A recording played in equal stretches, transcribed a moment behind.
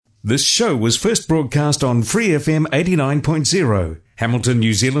This show was first broadcast on Free FM 89.0, Hamilton,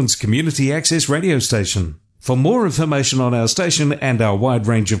 New Zealand's community access radio station. For more information on our station and our wide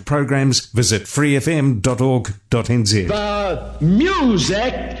range of programs, visit freefm.org.nz. The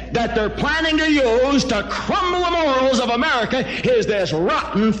music that they're planning to use to crumble the morals of America is this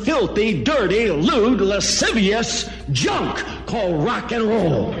rotten, filthy, dirty, lewd, lascivious junk called rock and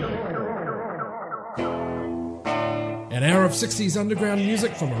roll. An hour of 60s underground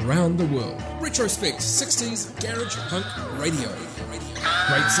music from around the world. Retrospect 60s Garage Punk Radio.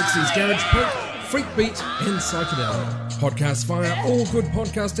 Great 60s Garage Punk, Freak Beat and Psychedelia. Podcast via all good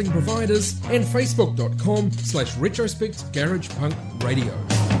podcasting providers and facebook.com/Retrospect Garage Punk Radio.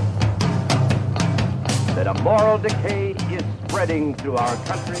 That a moral decay is spreading through our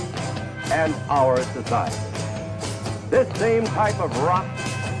country and our society. This same type of rot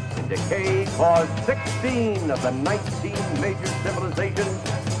and decay caused 16 of the 19 major civilizations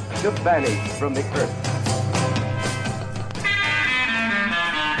to vanish from the earth.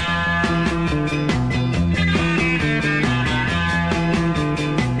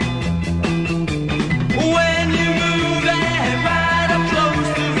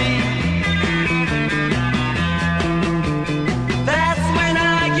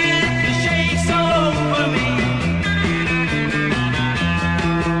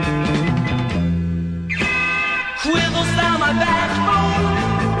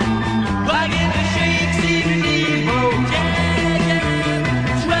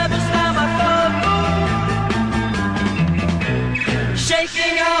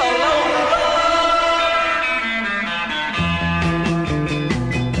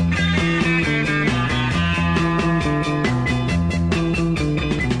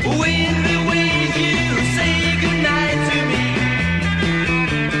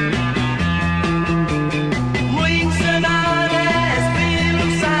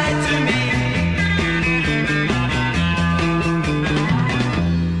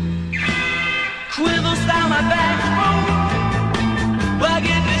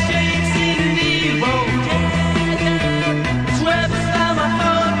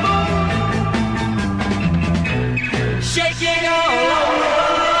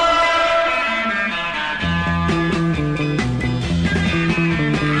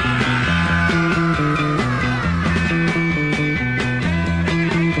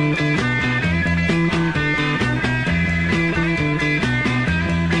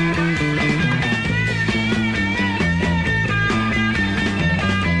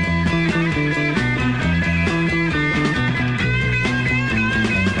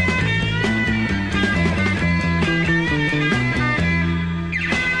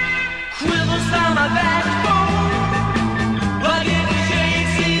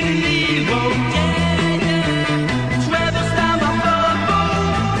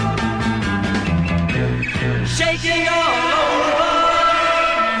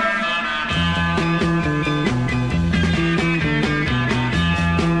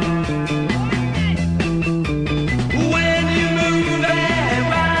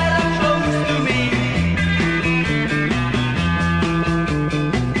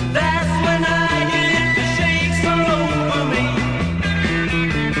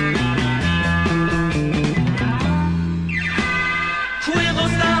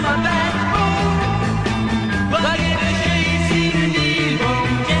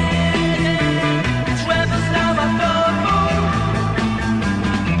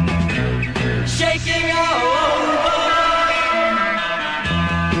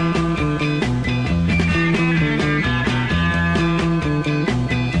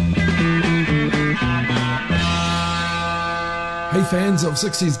 Fans of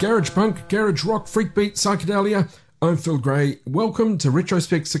 60s garage punk, garage rock, freak beat, psychedelia, I'm Phil Gray. Welcome to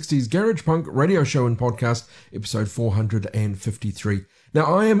Retrospect 60s Garage Punk radio show and podcast, episode 453. Now,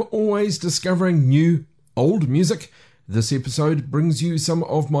 I am always discovering new, old music. This episode brings you some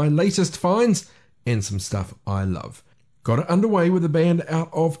of my latest finds and some stuff I love. Got it underway with a band out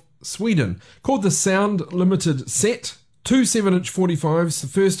of Sweden called the Sound Limited Set. 2 7-inch 45s, the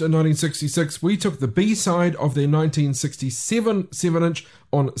first in 1966. We took the B-side of their 1967 7-inch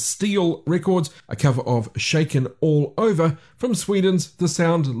on Steel Records, a cover of Shaken All Over from Sweden's The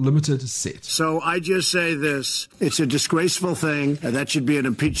Sound Limited Set. So I just say this, it's a disgraceful thing, and that should be an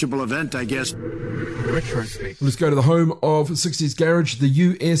impeachable event, I guess. Retrospect. Let's go to the home of 60s Garage, the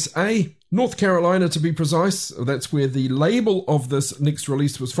USA. North Carolina to be precise. That's where the label of this next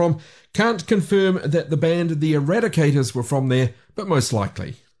release was from. Can't confirm that the band The Eradicators were from there, but most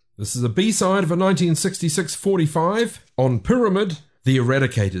likely. This is a B-side of a 1966 45 on Pyramid, The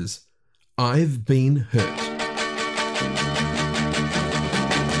Eradicators. I've Been Hurt.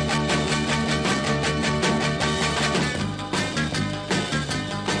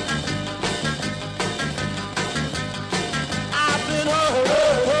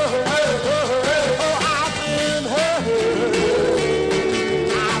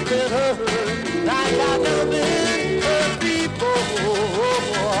 like I've never been hurt before.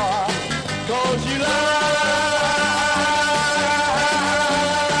 'Cause you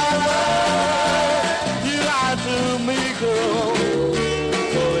lied to me, girl.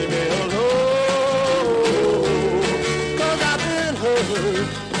 So leave me alone. 'Cause I've been hurt.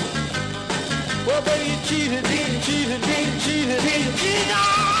 Well, baby, you cheated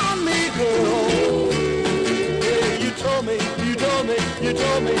on me, girl. Yeah, you told me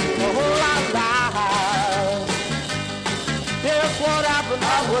a whole lot of lies. Yes, what happened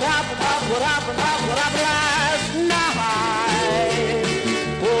last night?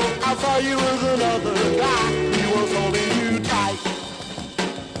 Oh, I saw you with another guy. He was holding you tight.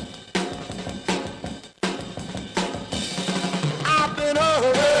 I've been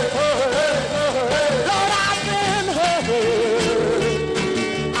hurt. Lord, I've been hurt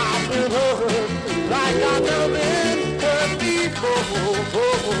like I've never been hurt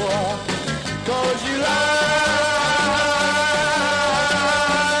before. 'Cause you lied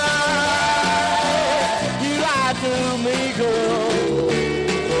to me, girl.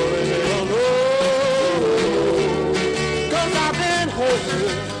 So leave me alone. 'Cause I've been hurt.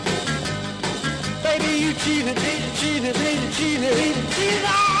 Baby, you cheated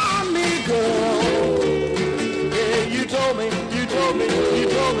on me, girl. Yeah, you told me a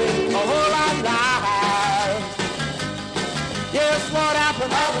whole lot of lies. Yes, what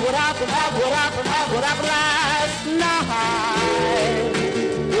happened last night?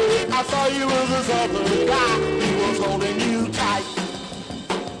 I saw you with this other guy. He was holding you tight.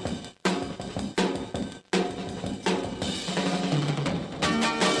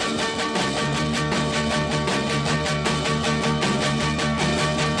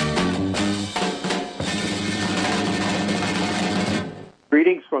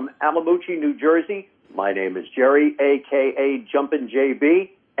 Greetings from Alamucci, New Jersey. My name is Jerry, a.k.a. Jumpin' JB,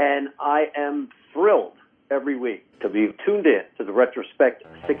 and I am thrilled every week to be tuned in to the Retrospect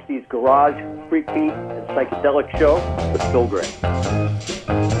 60s Garage, Freak Beat, and Psychedelic Show with Phil Gray.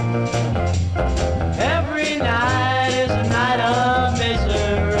 Every night is a night of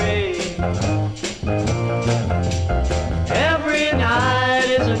misery. Every night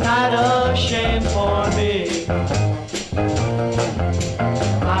is a night of shame for me.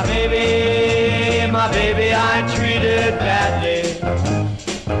 My baby, I treated badly.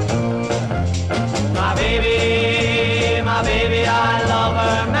 My baby, I love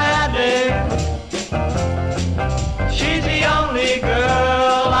her madly. She's the only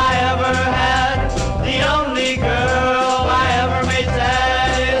girl I ever had, the only girl I ever made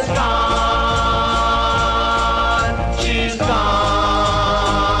sad is gone. She's gone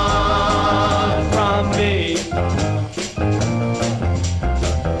from me.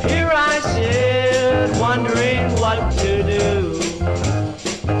 Here I sit wondering what to do.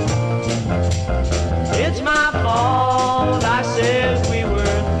 It's my fault, I said we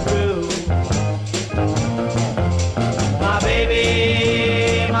were through. My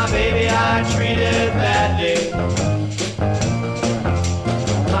baby, I treated badly.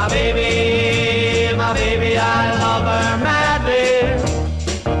 My baby, I love her madly.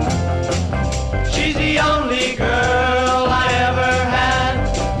 She's the only girl I ever had,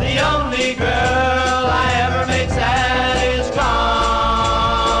 the only girl I ever made sad is gone.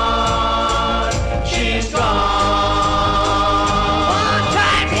 She's gone. One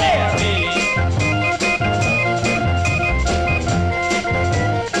time, yeah, me.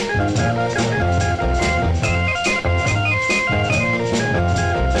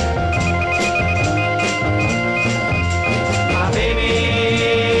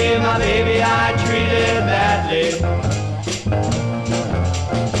 My baby, I treated badly.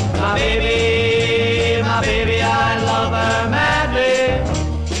 My baby, I love her madly.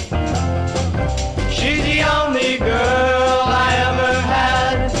 She's the only girl I ever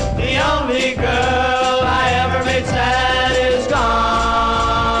had, the only girl I ever made sad is gone.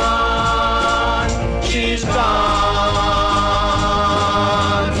 She's gone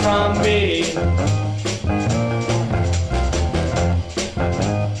from me.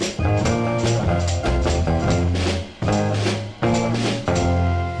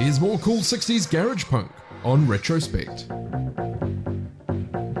 Here's more cool 60s garage punk on Retrospect.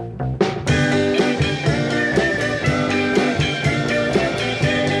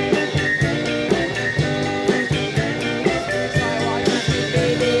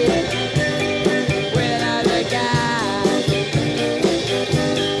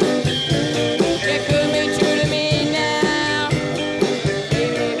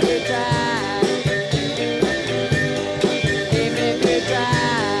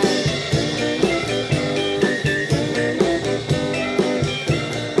 Try.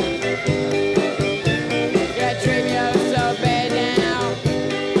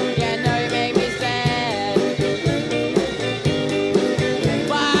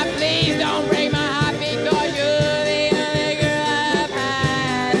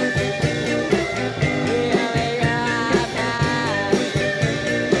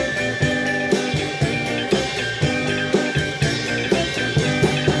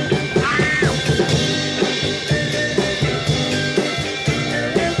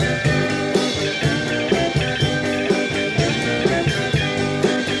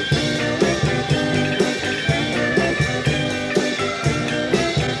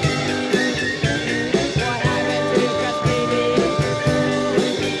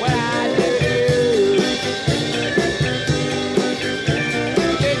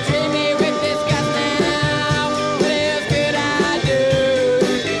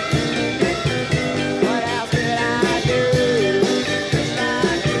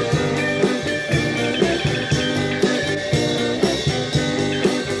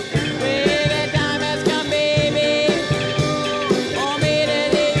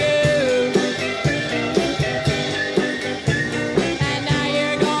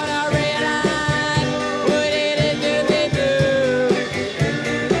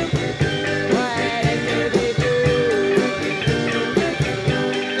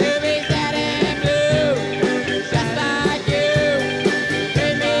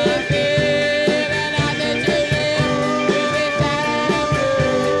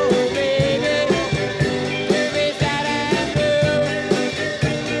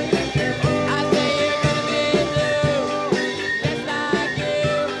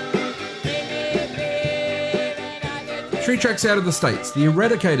 3 tracks out of the States. The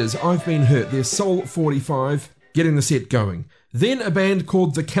Eradicators, I've Been Hurt, their Soul 45, getting the set going. Then a band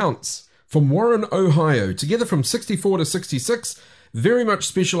called The Counts from Warren, Ohio, together from 64 to 66, very much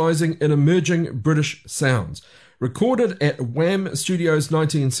specialising in emerging British sounds. Recorded at Wham Studios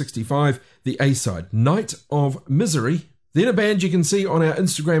 1965, the A-side, Night of Misery. Then a band you can see on our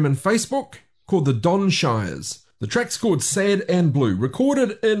Instagram and Facebook called the Don Shires. The track's called Sad and Blue,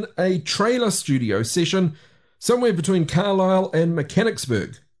 recorded in a trailer studio session somewhere between Carlisle and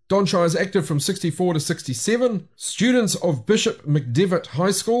Mechanicsburg. Don Shires active from 64 to 67. Students of Bishop McDevitt High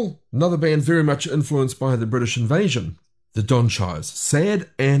School, another band very much influenced by the British invasion. The Don Shires,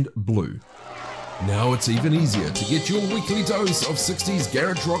 Sad and Blue. Now it's even easier to get your weekly dose of 60s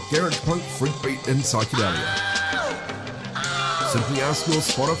garage rock, garage punk, freakbeat and psychedelia. Simply ask your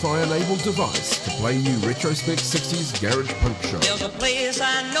Spotify-enabled device to play you Retrospect 60s Garage Punk Show. There's a place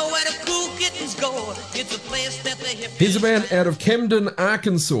I know where the cool kittens go. It's a place that the hippies... Here's a band out of Camden,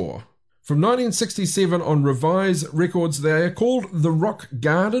 Arkansas. From 1967 on Revise Records, they are called The Rock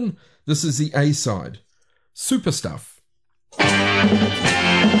Garden. This is the A-side. Super Stuff. My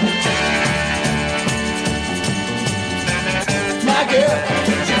girl,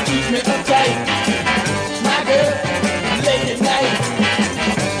 she keeps me uptight. My girl, late at night.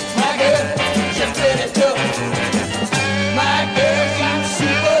 My girl, she's pretty tough. My girl got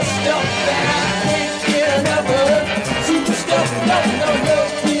super stuff that I can't get enough of. Super stuff, no,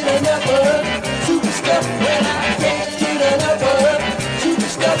 get enough of. Super stuff when I can't get enough of. Super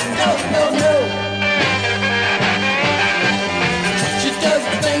stuff, no. She does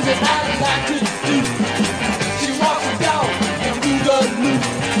the things that I like to do. She walks the dog and we go loose.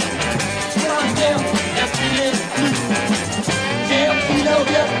 Runs down and feeling blue. Tell me no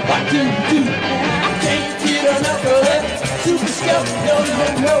just what to do. I can't get enough of it. Super stuff, no,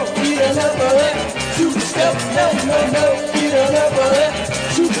 get enough of it. Super stuff, no, get enough of it.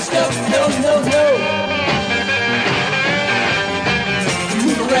 Super stuff, no.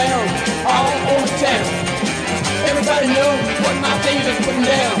 Move around all over town. Everybody knows what my baby's putting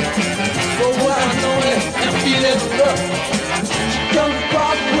down. But what I'm lonely and I'm feeling rough. She comes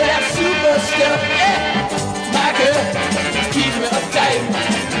across with that super stuff. Yeah. My girl keeps me uptight.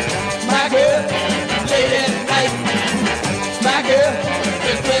 My girl late at night. My girl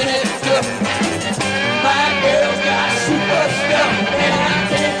is plenty tough. My girl got super stuff and I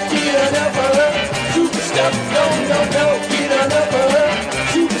can't get enough of her. Super stuff, no, get enough of her.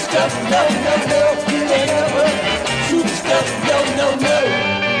 Super stuff, no, get enough of her. Super stuff, no.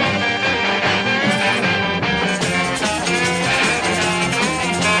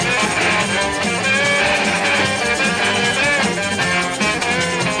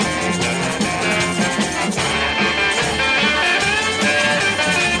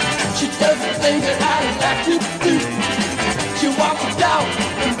 She does the things that I like to do. She walks the dog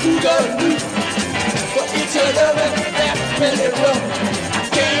and through the roof. But it's her loving that's really rough. I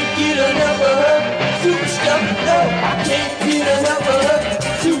can't get enough of her. Super stuff, no, I can't get enough of her.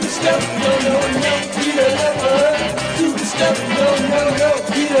 Super stuff, no, get enough of her. Super stuff, no,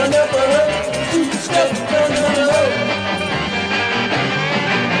 get enough of her. Super stuff, no.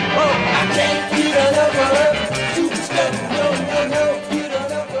 Oh, I can't get enough of her. Super stuff, no, get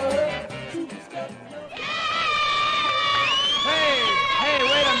enough of her. Super stuff, no. Hey,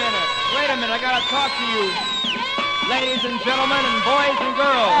 wait a minute, I gotta talk to you. Ladies and gentlemen and boys and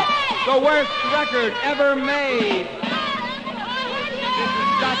girls. The worst record ever made. This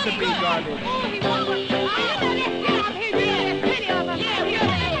has got to be garbage.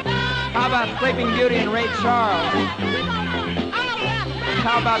 How about Sleeping Beauty and Ray Charles?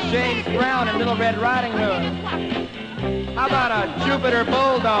 How about James Brown and Little Red Riding Hood? How about a Jupiter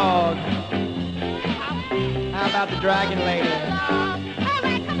Bulldog? How about the Dragon Lady?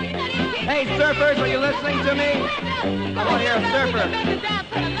 Hey, surfers, are you listening to me? I want to hear a surfer.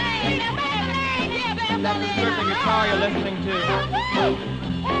 That's the surfing guitar you're listening to.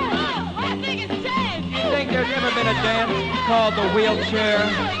 You think there's ever been a dance called the wheelchair?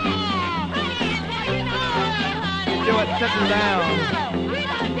 You do it sitting down.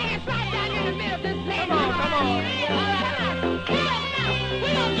 Come on.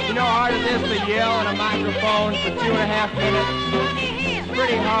 You know how hard it is to yell in a microphone for 2.5 minutes? It's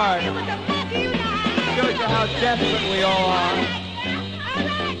pretty hard. It shows you how desperate we all are.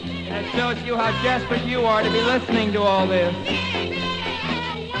 And it shows you how desperate you are to be listening to all this.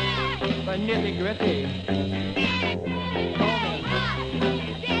 The nitty-gritty.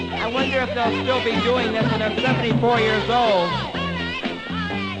 I wonder if they'll still be doing this when they're 74 years old.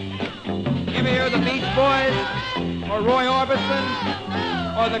 You ever hear the Beach Boys? Or Roy Orbison?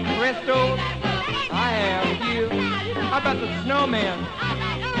 Or the Crystals? I have. You? How about the Snowman?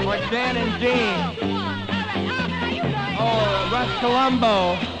 Or Dan and Dean? Oh, Russ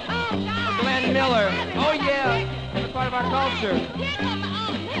Columbo. Or Glenn Miller. Oh, yeah. It's part of our culture.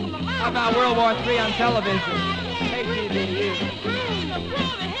 How about World War III on television? Hey, TVU.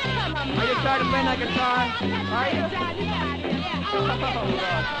 Are you tired of playing that guitar? Are you?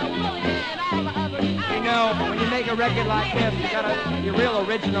 You know, when you make a record like this, you gotta be real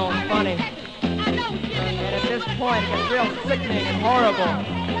original and funny. And at this point, it gets real sickening and horrible.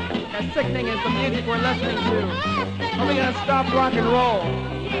 As sickening as the music we're listening to. Are we gonna stop rock and roll?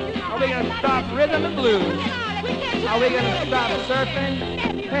 Are we gonna stop rhythm and blues? Are we gonna stop surfing?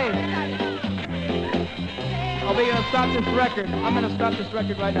 Hey. Are we gonna stop this record? I'm gonna stop this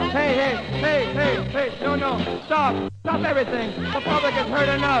record right now. Hey. No. Stop everything. The public has heard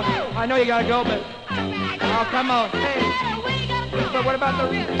enough. I know you gotta go, but oh, come on. Hey. But what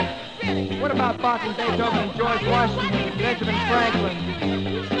about Bach and Beethoven and George Washington and Benjamin Franklin?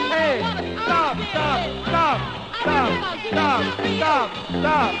 Hey, stop.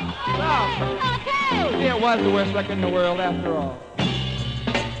 See, it was the worst record in the world after all.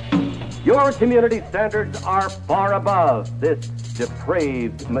 Your community standards are far above this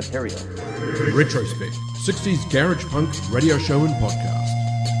depraved material. Retrospect, 60s Garage Punk radio show and podcast.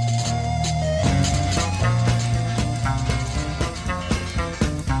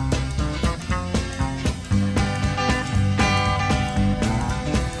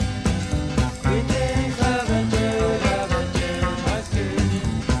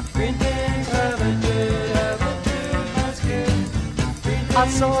 I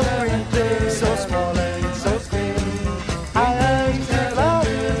saw the green thing so small and so thin. I asked her about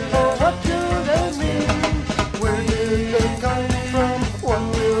oh, what do they mean? Where did they come from? What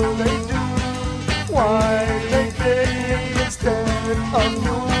will they do? Why they pay instead of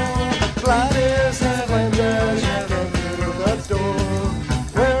you? Gladys and Glenda came through the door.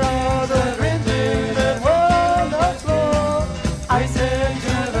 Where are the green things that were on the floor? I said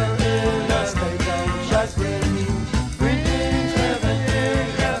to her in a state of chagrin.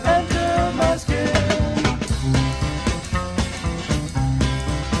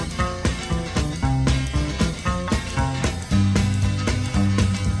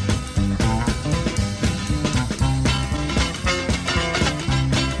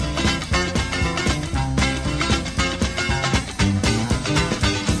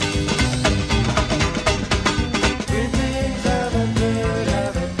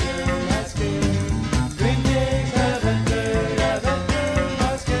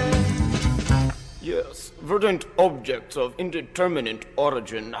 Verdant objects of indeterminate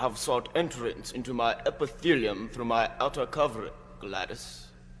origin have sought entrance into my epithelium through my outer covering, Gladys.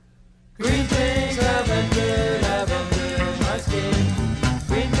 Green things have entered my skin.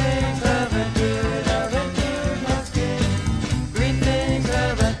 Green things have entered my skin. Green things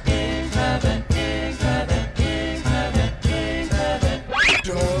have entered.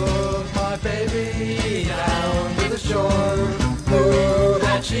 Drove my baby down to the shore. Knew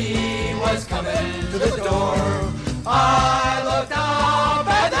that she was coming to the door. I looked up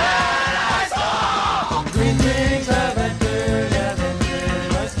and then I saw green things have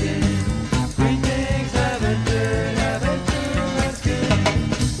entered my skin. Green things have entered my skin.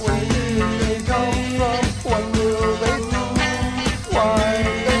 Where did they come from? What will they do? Why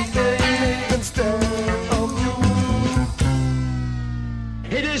they came instead of you?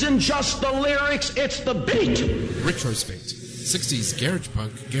 It isn't just the lyrics, it's the beat. Retrospect, 60s garage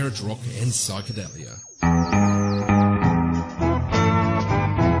punk, garage rock and psychedelia.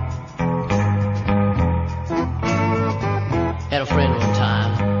 Had a friend one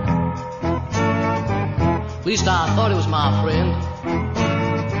time. At least I thought he was my friend.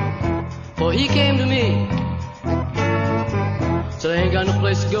 For he came to me. Said, I ain't got no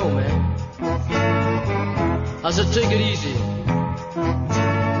place to go, man. I said, take it easy.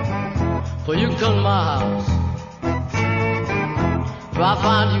 For you can come to my house. For I'll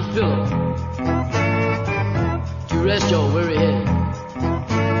find you pillow to rest your weary head.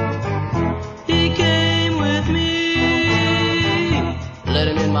 He came with me. Let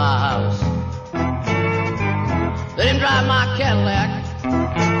him in my house. Let him drive my Cadillac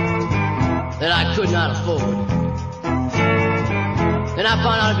that I could not afford. Then I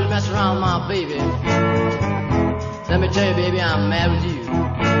found out he'd been messing around with my baby. Let me tell you, baby, I'm mad with you.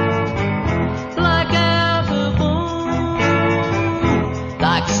 Like apple bone,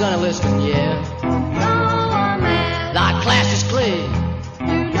 like Sonny Liston, yeah. Like Classius Clay.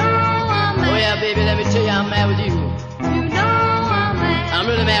 Oh yeah, baby, let me tell you, I'm mad with you. I'm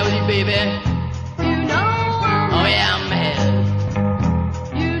really mad with you, baby. Oh yeah, I'm mad.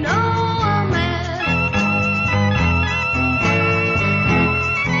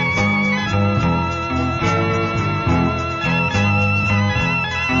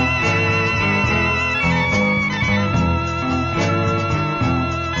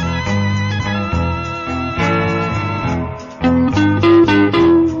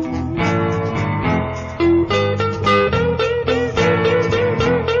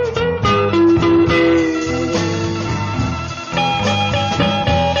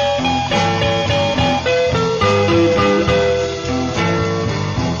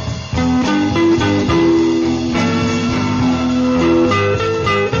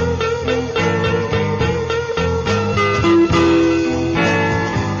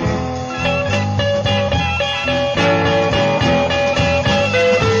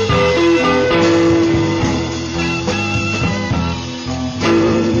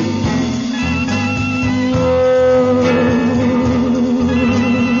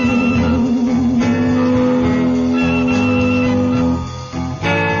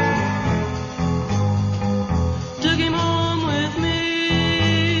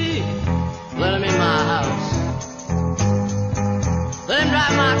 let him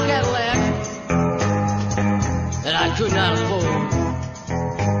drive my Cadillac that I could not afford.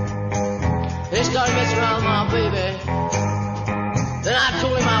 He started messing around with my baby. Then I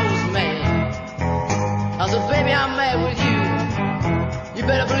told him I was mad. I said, baby, I'm mad with you. You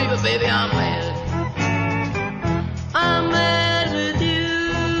better believe it, baby, I'm mad. I'm mad with you.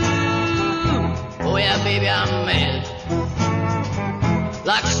 Oh yeah, baby, I'm mad.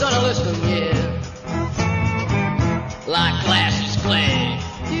 Like son of Liston, yeah. Like glass is clay.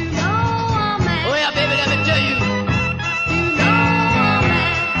 You know I'm mad. Oh yeah, baby, let me tell you. You know I'm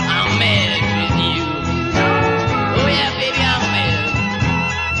mad. I'm mad with you. You know oh yeah, baby, I'm mad.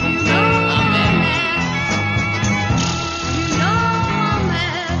 You know I'm mad. You know I'm mad.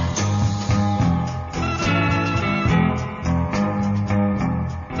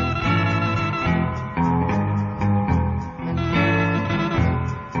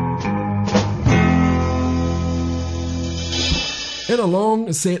 In a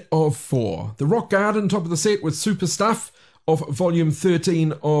long set of 4. The Rock Garden, top of the set with Super Stuff of volume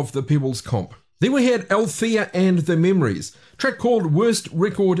 13 of the Pebbles comp. Then we had Althea and the Memories, track called Worst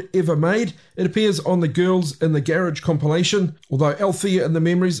Record Ever Made. It appears on the Girls in the Garage compilation, although Althea and the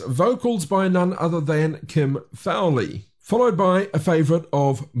Memories, vocals by none other than Kim Fowley. Followed by a favourite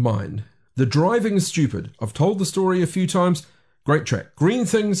of mine, The Driving Stupid. I've told the story a few times. Great track. Green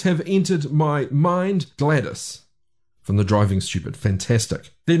Things Have Entered My Mind, Gladys. From The Driving Stupid.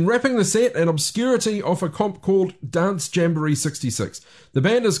 Fantastic. Then wrapping the set, an obscurity of a comp called Dance Jamboree 66. The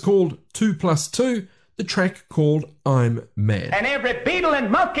band is called 2+2, the track called I'm Mad. And every beetle and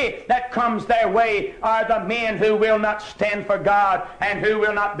monkey that comes their way are the men who will not stand for God and who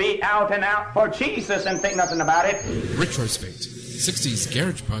will not be out and out for Jesus and think nothing about it. Retrospect. 60s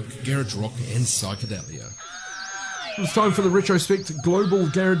garage punk, garage rock and psychedelia. It's time for the Retrospect Global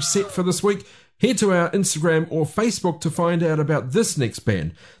Garage set for this week. Head to our Instagram or Facebook to find out about this next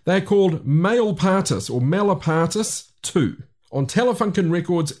band. They're called Malapartis or Malapartis 2 on Telefunken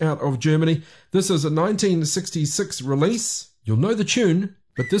Records out of Germany. This is a 1966 release. You'll know the tune,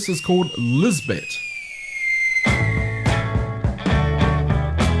 but this is called Lisbeth.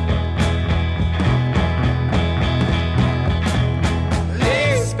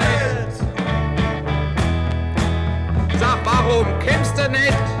 Lisbeth, sag, warum kommst du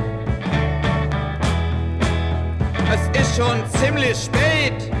nicht? Es ist schon ziemlich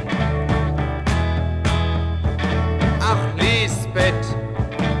spät. Ach, Lisbeth.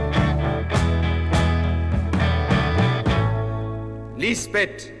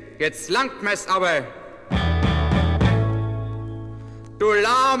 Lisbeth, jetzt langt mir's aber. Du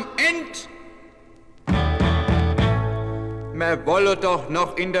lahm End. Wir wollen doch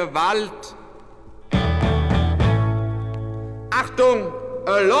noch in der Wald. Achtung,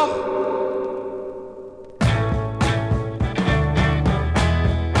 ein Loch.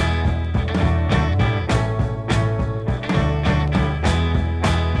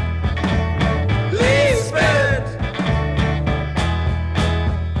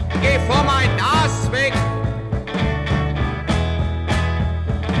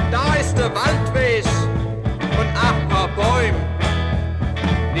 Waldweg und ein paar Bäume,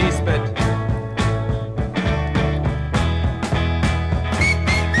 Lisbeth.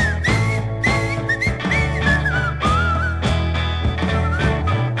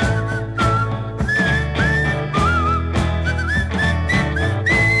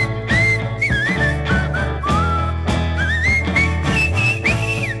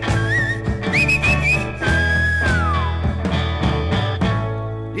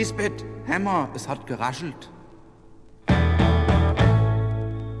 Lisbeth, Hammer, es hat geraschelt.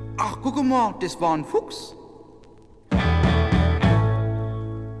 Ach, guck mal, das war ein Fuchs.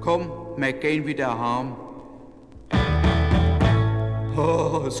 Komm, wir gehen wieder heim.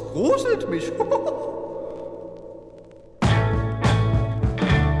 Oh, es gruselt mich.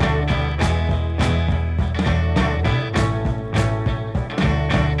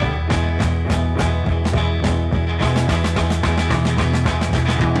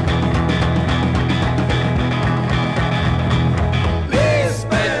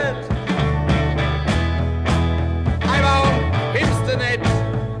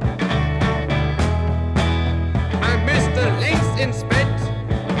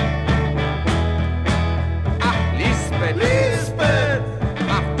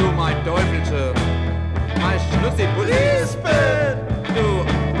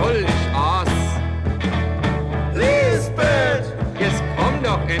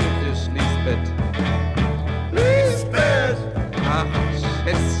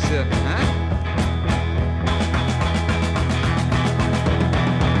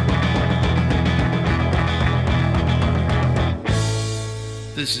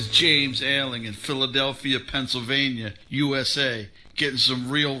 This is James Ailing in Philadelphia, Pennsylvania, USA, getting some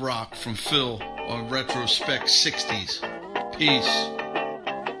real rock from Phil on Retrospect 60s. Peace.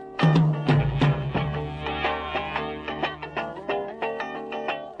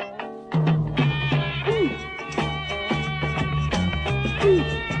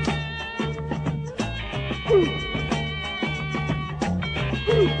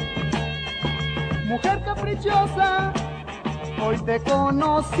 Mujer caprichosa, hoy te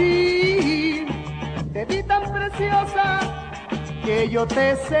conocí, te vi tan preciosa que yo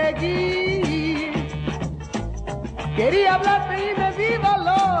te seguí. Quería hablarte y me di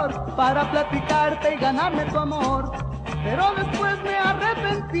valor para platicarte y ganarme tu amor, pero después me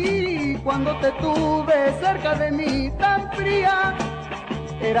arrepentí cuando te tuve cerca de mí. Tan fría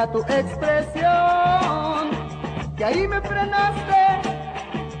era tu expresión que ahí me frenaste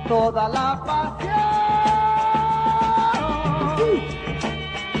toda la pasión.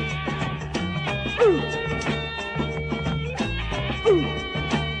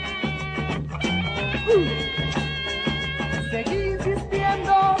 Seguí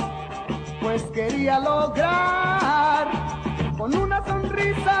insistiendo, pues quería lograr con una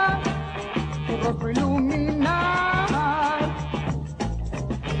sonrisa tu rostro iluminar.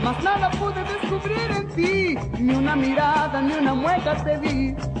 Mas nada pude descubrir en ti, ni una mirada, ni una mueca te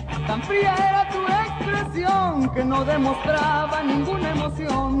vi. Tan fría era tu expresión que no demostraba ninguna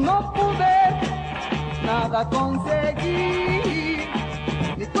emoción. No pude nada conseguir,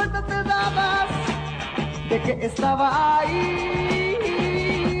 ni cuenta te dabas de que estaba ahí.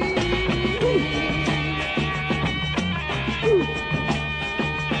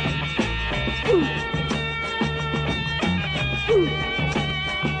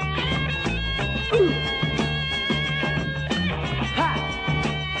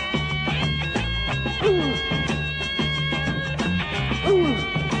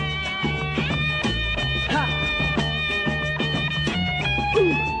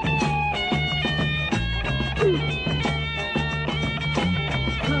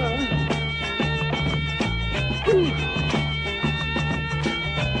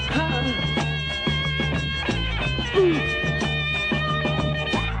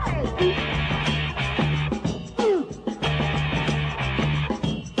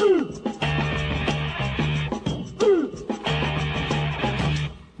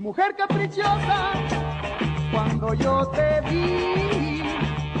 Mujer caprichosa, cuando yo te vi,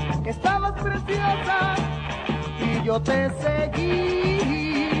 estabas preciosa y yo te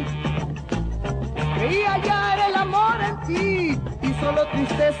seguí. Creí hallar el amor en ti y solo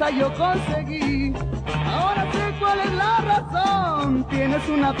tristeza yo conseguí. Ahora sé cuál es la razón, tienes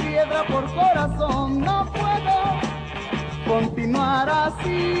una piedra por corazón. No puedo continuar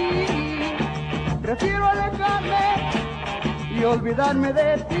así, prefiero alejarme y olvidarme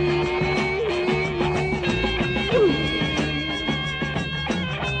de ti.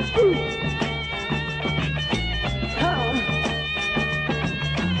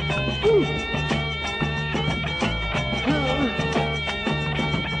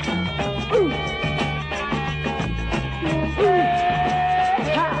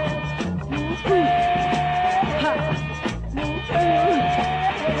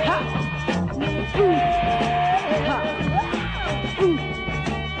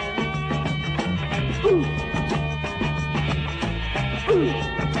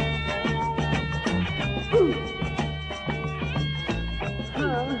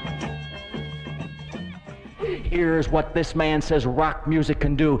 Here's what this man says rock music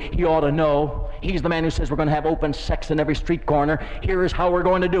can do. He ought to know. He's the man who says we're going to have open sex in every street corner. Here's how we're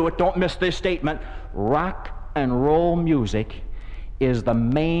going to do it. Don't miss this statement. Rock and roll music is the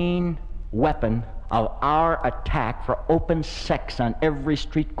main weapon of our attack for open sex on every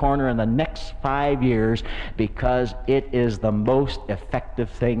street corner in the next 5 years, because it is the most effective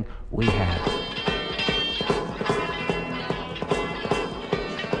thing we have.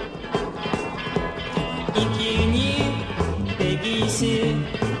 Peggy Sue,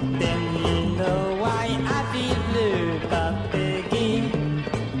 then you know why I feel blue about Peggy.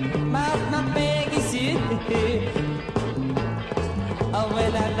 My Peggy Sue. Oh,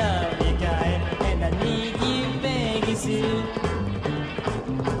 well, I love you, guy, and I need you, Peggy Sue.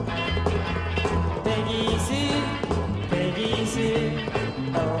 Peggy Sue, Peggy Sue.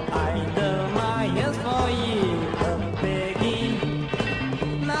 Oh, I know my hands for you, oh, Peggy.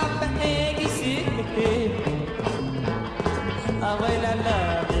 My Peggy Sue. Oh, well, I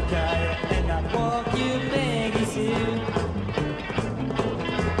love you, guy.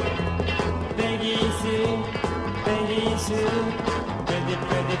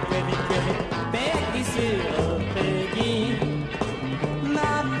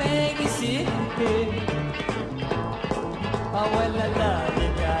 Oh, well, I love you,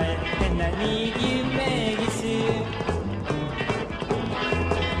 guy, and I need you, Peggy Sue.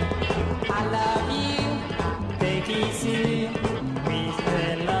 I love you, Peggy Sue. We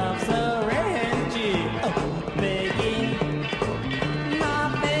still love so rare, you. Oh, Peggy,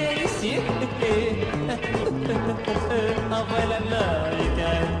 my Peggy Sue. Oh, well, I love you,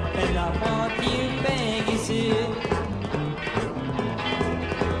 guy, and I want you, Peggy Sue.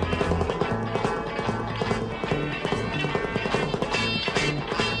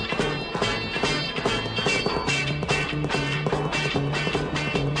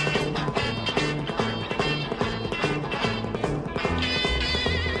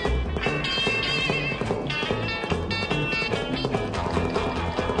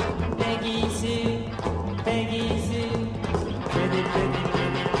 Peggy Sue, Peggy Sue, pretty, pretty,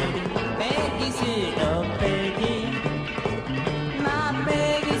 pretty, pretty, Peggy Sue, oh Peggy, my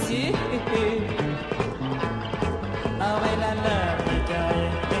Peggy Sue. Oh, well, I love you, guy,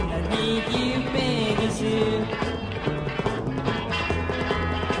 and I need you, Peggy Sue.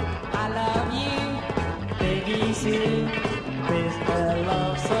 I love you, Peggy Sue, with a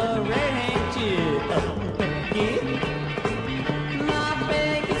love so rare, ain't you? Oh, Peggy. My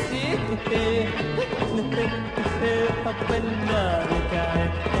Peggy Sue, I will love you, guy,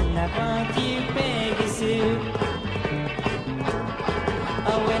 and I want you, Peggy Sue.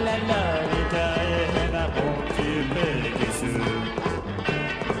 Oh, well, I love you, guy, and I want you, Peggy Sue.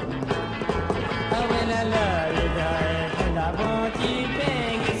 Oh, well, I love you, guy, and I want you,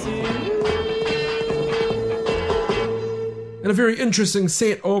 Peggy Sue. And a very interesting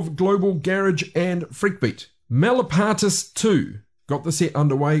set of global garage and freakbeat. Malapartis 2 got the set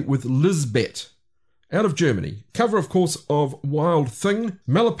underway with Lisbeth out of Germany. Cover, of course, of Wild Thing.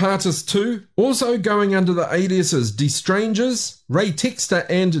 Malapartis 2 also going under the aliases D-Strangers, Ray Texter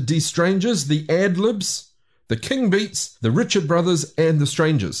and D-Strangers, the Ad-Libs, the King Beats, the Richard Brothers, and the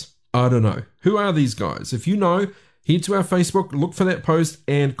Strangers. I don't know. Who are these guys? If you know, head to our Facebook, look for that post,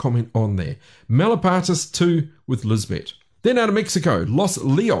 and comment on there. Malapartis 2 with Lisbeth. Then out of Mexico, Los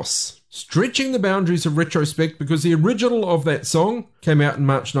Leos. Stretching the boundaries of retrospect because the original of that song came out in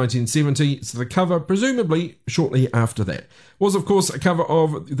March 1970, so the cover, presumably shortly after that, was of course a cover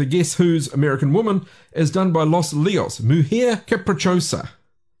of the Guess Who's American Woman as done by Los Leos, Mujer Caprichosa,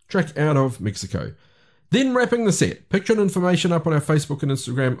 track out of Mexico. Then wrapping the set, picture and information up on our Facebook and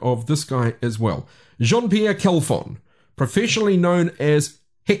Instagram of this guy as well. Jean-Pierre Calfon, professionally known as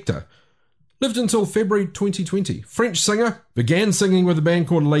Hector. Lived until February 2020. French singer, began singing with a band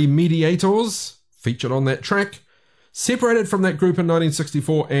called Les Mediators, featured on that track, separated from that group in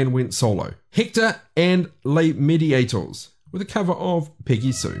 1964 and went solo. Hector and Les Mediators, with a cover of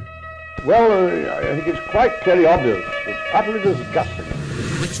Peggy Sue. Well, I think it's quite clearly obvious. It's utterly disgusting.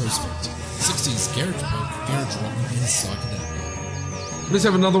 Retrospect, 60s garage punk, garage rock and psychedelic. Let's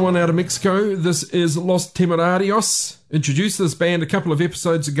have another one out of Mexico. This is Los Temerarios. Introduced this band a couple of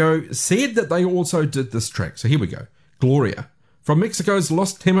episodes ago. Said that they also did this track. So here we go. Gloria. From Mexico's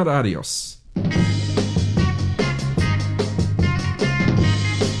Los Temerarios. Me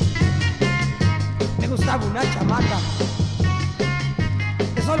gustaba una chamaca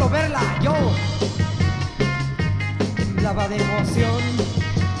que solo verla yo temblaba de emoción.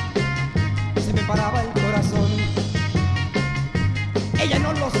 Se me paraba el corazón. Ella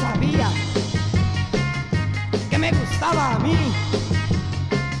no lo sabía, que me gustaba a mí.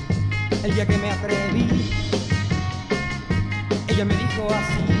 El día que me atreví, ella me dijo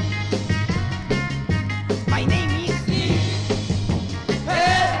así: My name is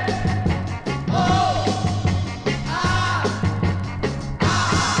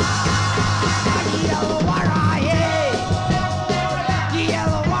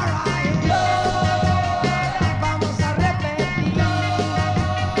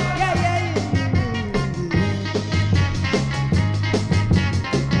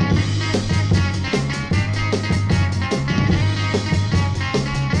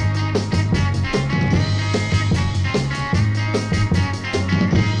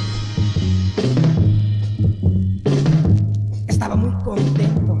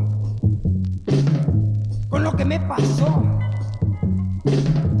me pasó,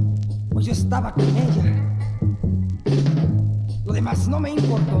 pues yo estaba con ella, lo demás no me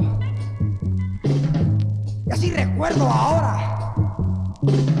importó. Y así recuerdo ahora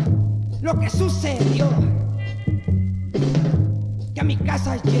lo que sucedió, que a mi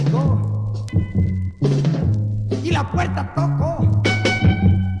casa llegó y la puerta tocó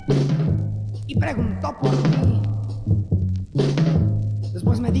y preguntó por mí.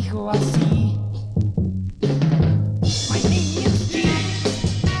 Después me dijo así: My name is G.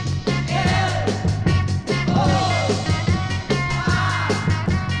 L. O.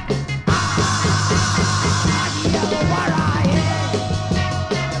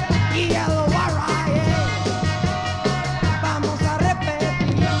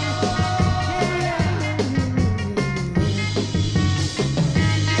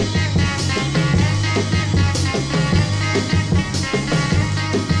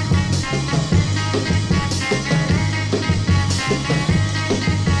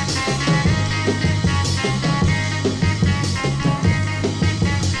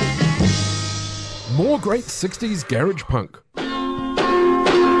 More great 60s garage punk.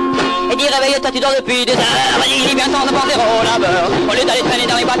 Et dis réveille-toi, tu dors depuis 2 heures. Vas-y, il est bien temps de porter au laveur. Au lieu d'aller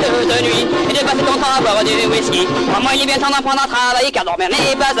traîner dans les boîtes de nuit et de passer ton temps à boire du whisky. Moi, il est bien temps d'apprendre à travailler car dormir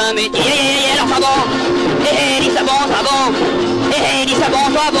n'est pas un métier. Alors ça bon, dis ça bon, ça bon. Dis ça bon,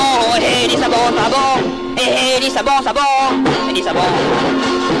 ça bon. Dis ça bon, ça bon. Dis ça bon, ça bon. Dis ça bon.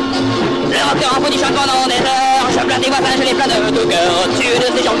 Le rocker en fout du chante pendant des heures. Je plains tes voisins, je les plains de tout cœur. Tu es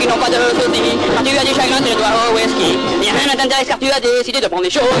de ces gens qui n'ont pas de soucis. Quand tu as du chagrin, tu le dois au whisky. Rien ne t'intéresse car tu as décidé de prendre les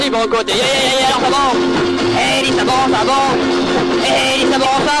choses du bon côté. Alors ça bon, dis ça bon, ça bon. Dis ça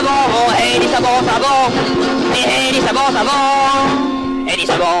bon, ça bon. Dis ça bon, ça bon. Dis ça bon, ça bon. Dis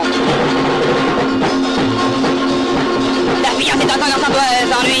ça bon. La fiancée t'attend dans sa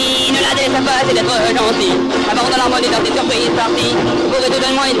presse en lui. Ne la déçois pas, c'est d'être gentil. Avant de l'emmener dans tes surprises parties. Pour tout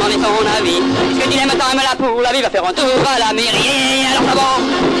de moi, il demander son avis. Puisque tu l'aimes tant, là pour la vie, va faire un tour à la mairie. Alors ça bon,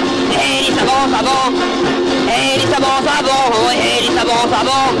 dis ça bon, ça bon. Dis ça bon, ça bon. Dis ça bon, ça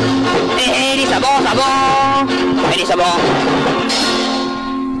bon. Dis ça bon, ça bon. Dis ça bon.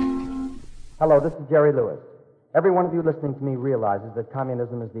 Hello, this is Jerry Lewis. Every one of you listening to me realizes that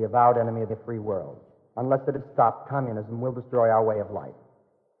communism is the avowed enemy of the free world. Unless it is stopped, communism will destroy our way of life.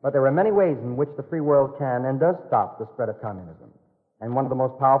 But there are many ways in which the free world can and does stop the spread of communism. And one of the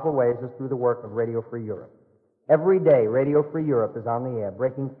most powerful ways is through the work of Radio Free Europe. Every day, Radio Free Europe is on the air,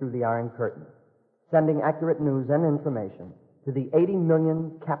 breaking through the Iron Curtain, sending accurate news and information to the 80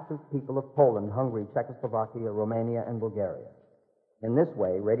 million captive people of Poland, Hungary, Czechoslovakia, Romania, and Bulgaria. In this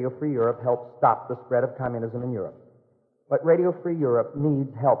way, Radio Free Europe helps stop the spread of communism in Europe. But Radio Free Europe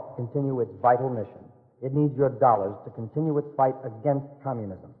needs help to continue its vital mission. It needs your dollars to continue its fight against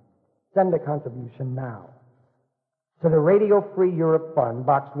communism. Send a contribution now to the Radio Free Europe Fund,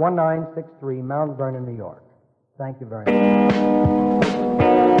 Box 1963, Mount Vernon, New York. Thank you very much.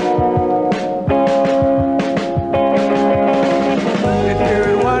 If you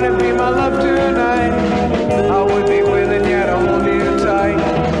would want to be my love tonight, I would be willing yet to hold you tight.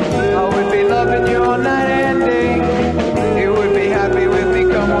 I would be loving you all night and day. You would be happy with me,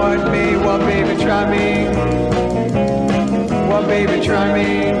 come what may. Well, baby, try me. Well, baby, try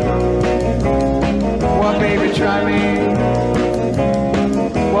me. Well, baby, try me.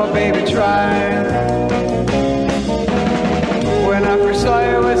 Well, baby, try. When I first saw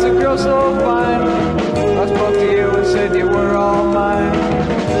you as a girl so fine, I spoke to you and said you were all mine.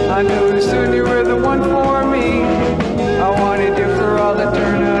 I knew soon you were the one for me. I wanted you for all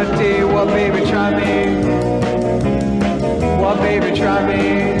eternity. Well, baby, try me. Well, baby, try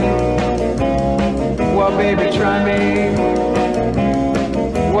me. Well, baby, try me.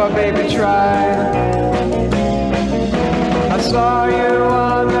 Well, baby, try. I saw you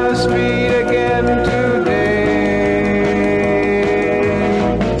on the street again today.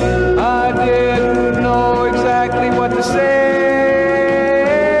 I didn't know exactly what to say.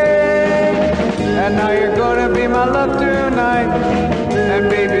 And now you're gonna be my love tonight. And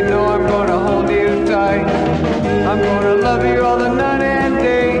baby, know I'm gonna hold you tight. I'm gonna love you all the night and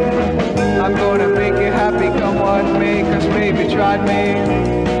day. I'm gonna make you happy come what may. Cause baby tried me.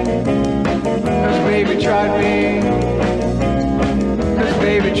 Cause baby tried me. Cause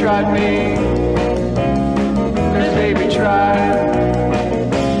baby tried me. Cause baby tried.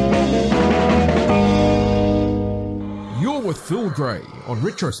 You're with Phil Gray on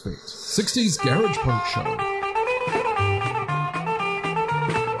Retrospect, 60s Garage Punk Show.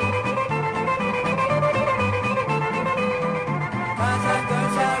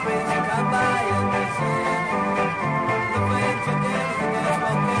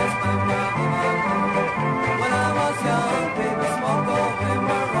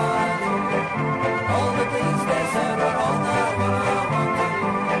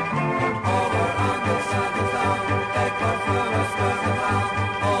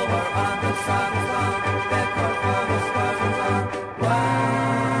 Over on the sun,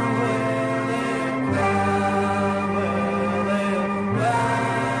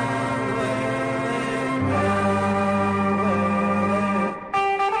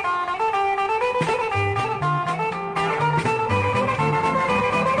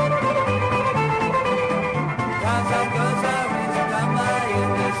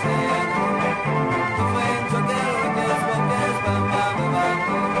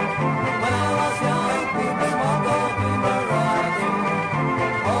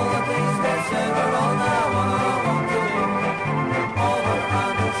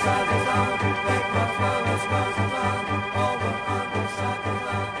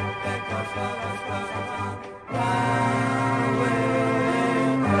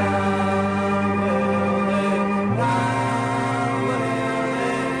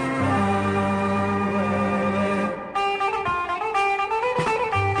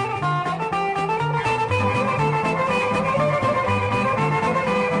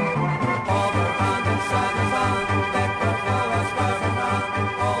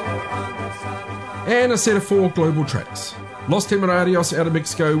 And a set of 4 global tracks. Los Temerarios out of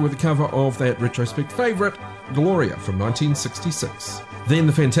Mexico with a cover of that retrospect favourite, Gloria from 1966. Then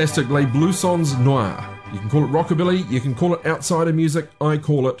the fantastic Les Bloussons Noirs. You can call it rockabilly, you can call it outsider music, I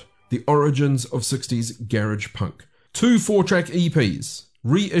call it the origins of 60s garage punk. 2 4-track EPs,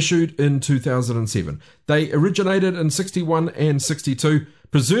 reissued in 2007. They originated in 61 and 62,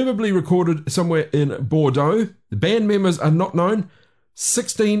 presumably recorded somewhere in Bordeaux. The band members are not known.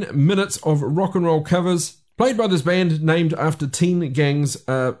 16 minutes of rock and roll covers, played by this band named after teen gangs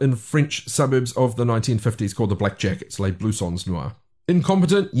in French suburbs of the 1950s called the Black Jackets, Les Bloussons Noirs.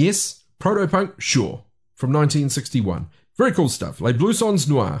 Incompetent, yes. Proto-punk, sure. From 1961. Very cool stuff. Les Bloussons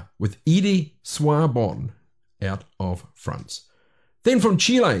Noirs with Edie Soarbonne out of France. Then from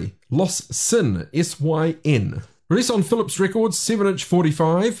Chile, Los Sin, S-Y-N. Released on Philips Records, 7-inch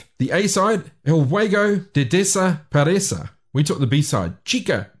 45. The A-side, El Juego de Desaparece. We took the B-side,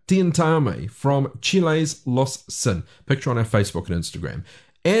 Chica Tientame, from Chile's Los Sin. Picture on our Facebook and Instagram.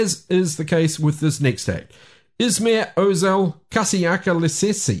 As is the case with this next act. Ismail Ozel Kasiaka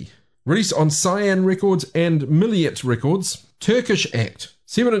Lesesi. Released on Cyan Records and Milliet Records. Turkish act.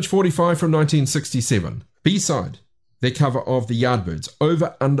 7-inch 45 from 1967. B-side, their cover of the Yardbirds,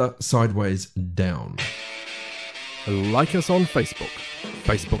 Over, Under, Sideways, Down. Like us on Facebook.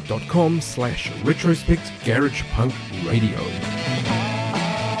 Facebook.com/Retrospect Garage Punk Radio.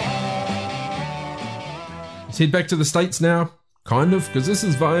 Let's head back to the States now. Kind of, because this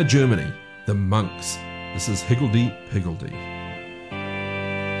is via Germany. The Monks. This is Higgledy Piggledy.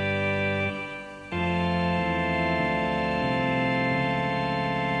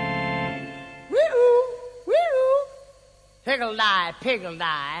 Piggle-die,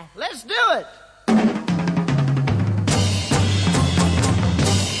 piggle-die. Let's do it.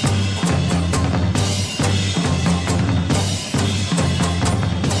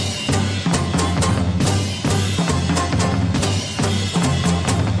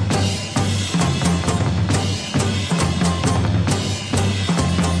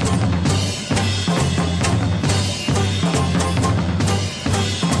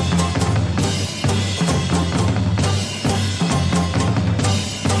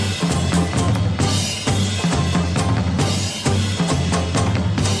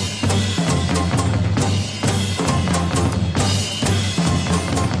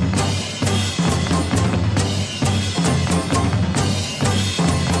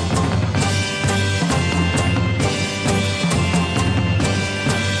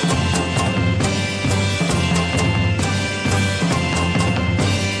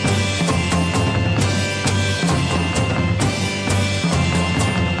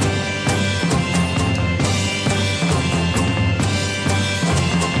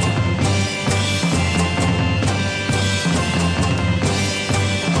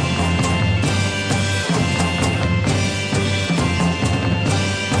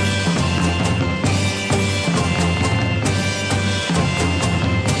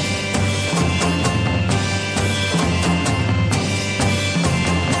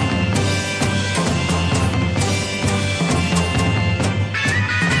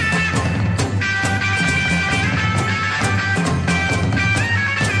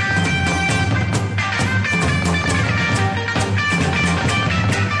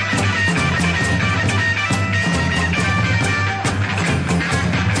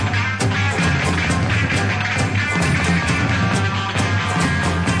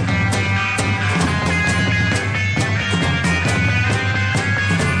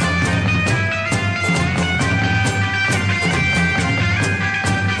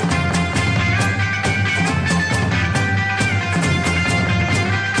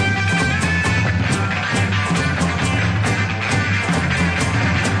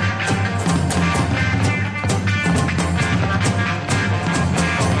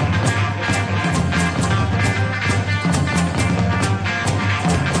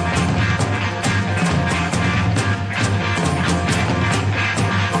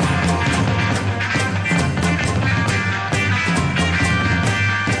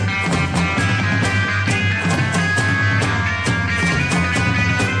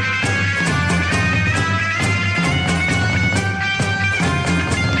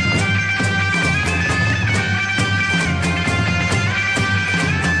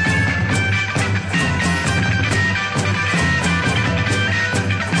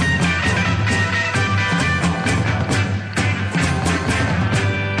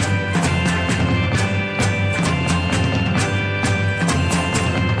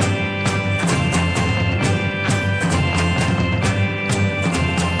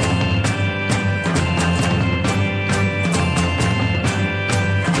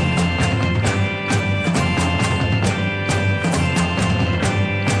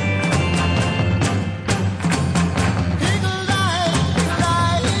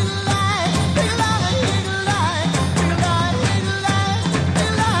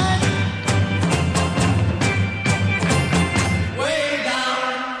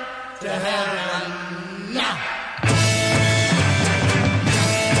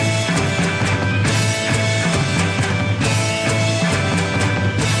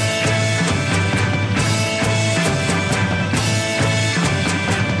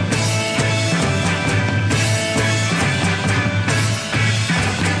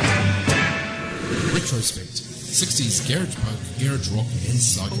 Retrospect, 60s garage punk, garage rock and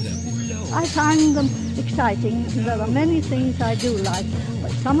psychedelia. I find them exciting. There are many things I do like,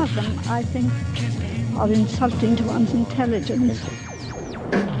 but some of them I think are insulting to one's intelligence.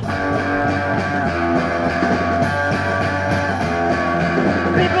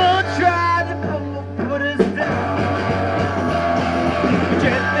 People try to put us down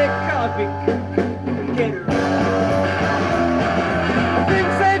just because we get around.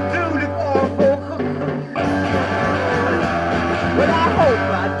 Things they do look awful, but I hope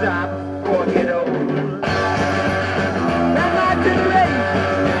I die before I get old. That's my generation,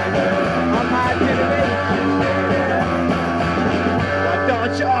 why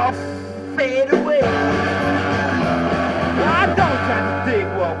don't you all fade away? I don't try to dig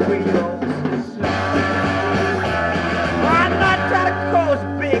what we own. I'm not trying to cause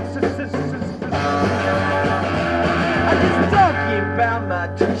big I'm just talking about my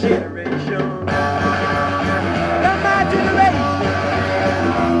generation. My generation.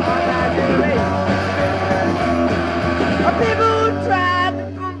 People who try to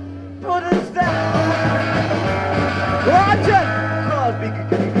put us down. Or just because we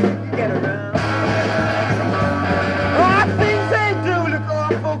can get around. Things they do look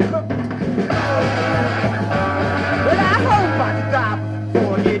awful, but I hope I die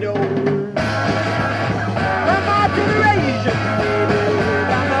before I get old. I'm my generation, baby.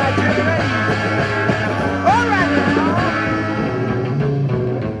 I'm my generation. All right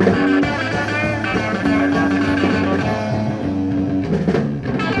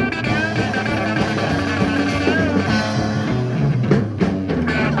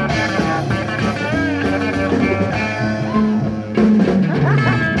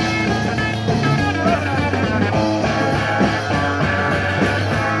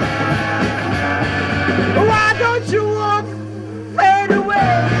Why don't you walk fade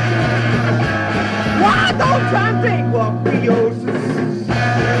away? Why don't try to think what we owe?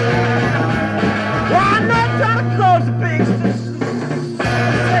 Why not try to cause a big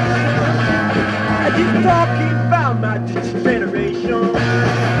I'm just talking about my generation.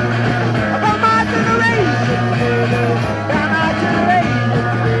 About my generation. About my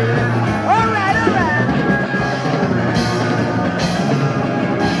generation. All right.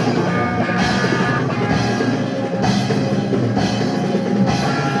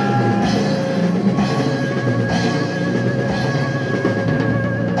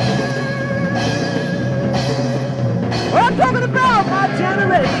 I'm talking about my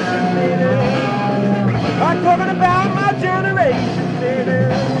generation, baby. I'm talking about my generation, baby.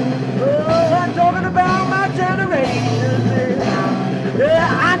 Oh, I'm talking about my generation, baby. Yeah,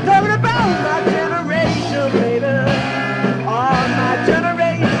 I'm talking about my generation, baby. Oh, my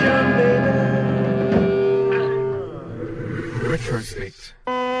generation, baby. Retrospect.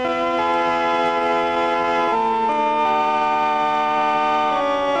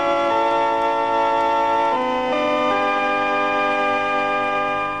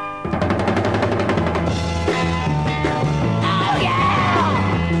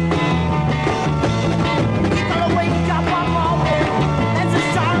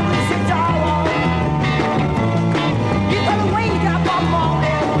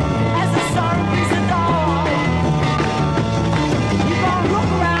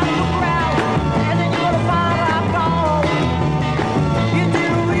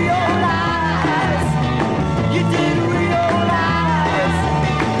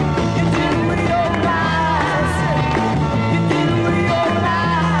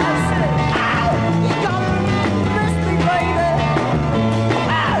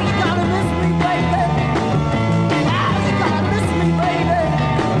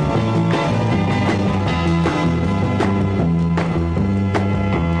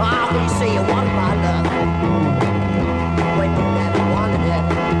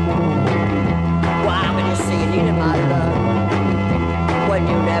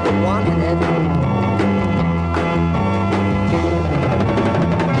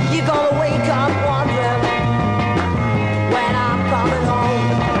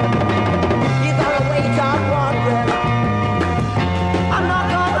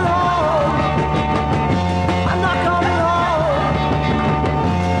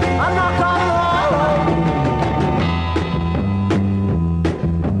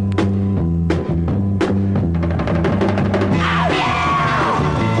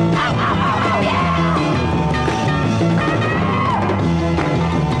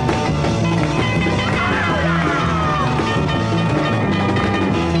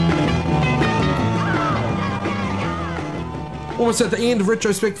 Almost at the end of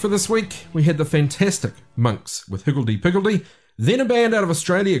Retrospect for this week, we had the fantastic Monks with Higgledy Piggledy, Then a band out of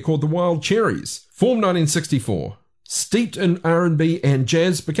Australia called the Wild Cherries, formed 1964. Steeped in R&B and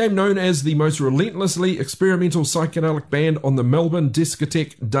jazz, became known as the most relentlessly experimental psychedelic band on the Melbourne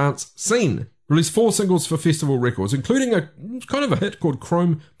discotheque dance scene. Released 4 singles for Festival Records, including a kind of a hit called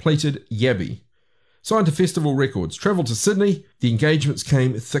Chrome Plated Yabby. Signed to Festival Records, travelled to Sydney, the engagements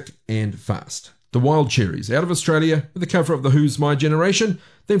came thick and fast. The Wild Cherries, out of Australia, with the cover of The Who's My Generation.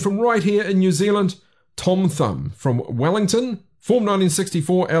 Then from right here in New Zealand, Tom Thumb from Wellington, formed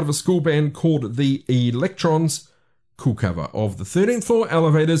 1964 out of a school band called The Electrons. Cool cover of the 13th Floor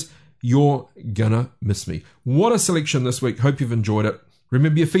Elevators, You're Gonna Miss Me. What a selection this week. Hope you've enjoyed it.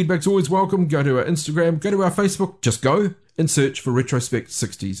 Remember, your feedback's always welcome. Go to our Instagram, go to our Facebook. Just go and search for Retrospect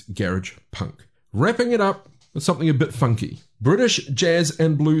 60s Garage Punk. Wrapping it up with something a bit funky. British jazz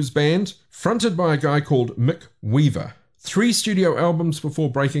and blues band, fronted by a guy called Mick Weaver. 3 studio albums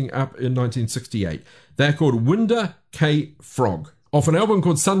before breaking up in 1968. They're called Winder K. Frog. Off an album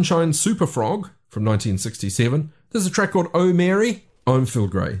called Sunshine Super Frog from 1967. There's a track called Oh Mary. I'm Phil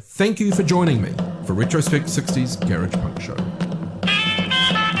Gray. Thank you for joining me for Retrospect 60s Garage Punk Show.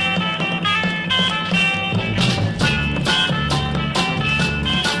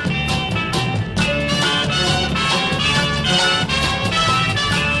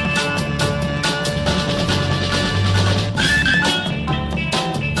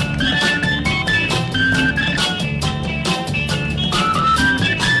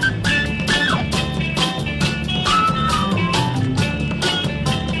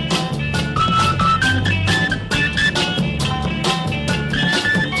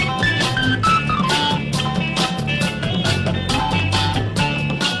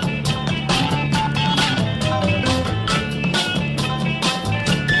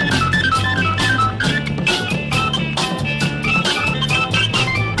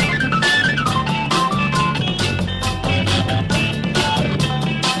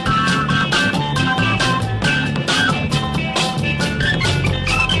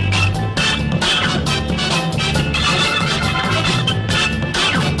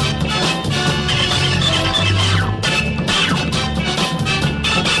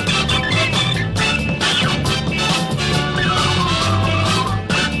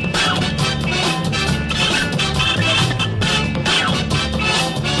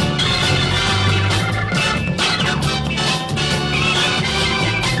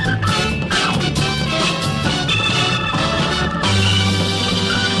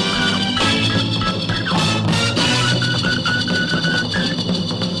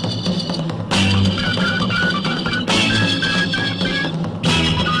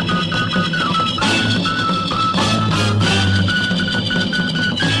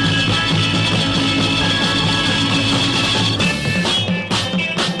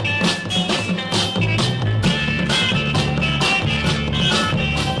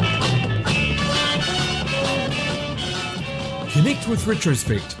 With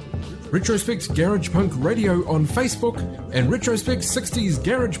Retrospect. Retrospect's Garage Punk Radio on Facebook and Retrospect 60s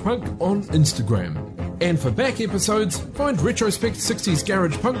Garage Punk on Instagram. And for back episodes, find Retrospect 60s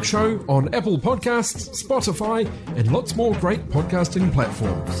Garage Punk Show on Apple Podcasts, Spotify, and lots more great podcasting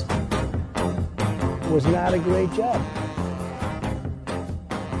platforms. Was not a great job.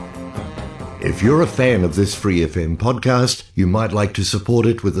 If you're a fan of this Free FM podcast, you might like to support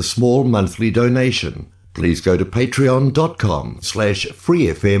it with a small monthly donation. Please go to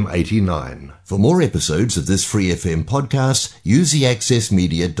patreon.com/freefm89. For more episodes of this Free FM podcast, use the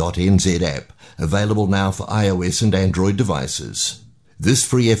accessmedia.nz app, available now for iOS and Android devices. This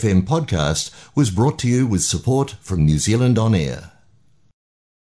Free FM podcast was brought to you with support from New Zealand On Air.